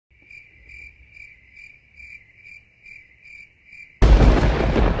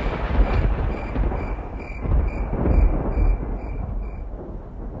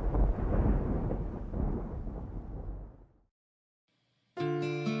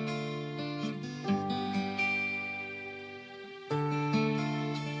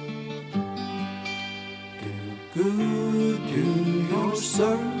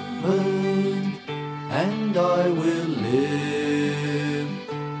servant, and I will live.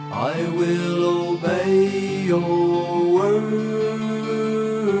 I will obey your word.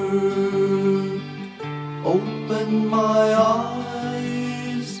 Open my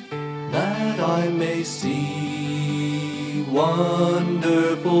eyes that I may see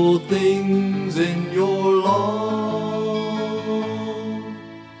wonderful things in your law.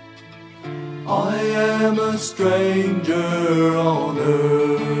 I am a stranger on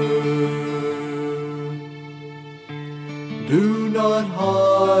earth. Do not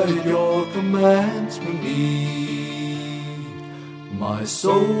hide your commands from me. My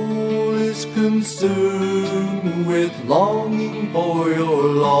soul is consumed with longing for your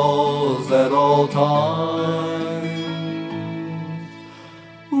laws at all times.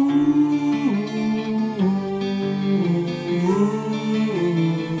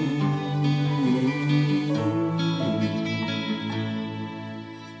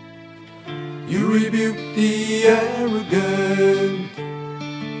 You rebuke the arrogant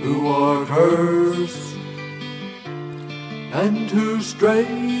who are cursed, and who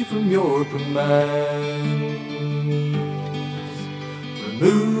stray from your commands.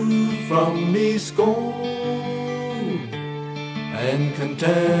 Remove from me scorn and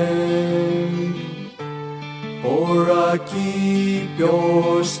contempt, for I keep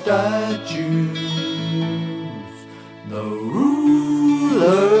your statutes. The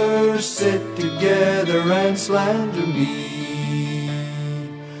rulers sit together and slander me.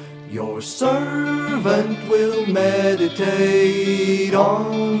 Your servant will meditate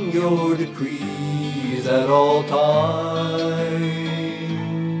on your decrees at all times.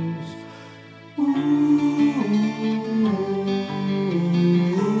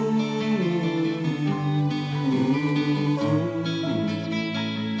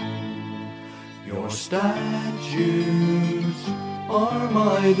 Your statutes are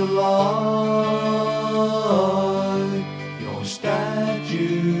my delight. Your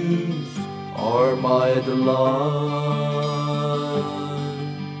statutes are my delight.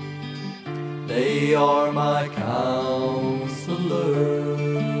 They are my counselors.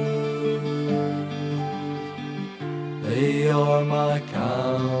 They are my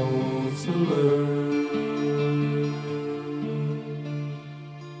counselors.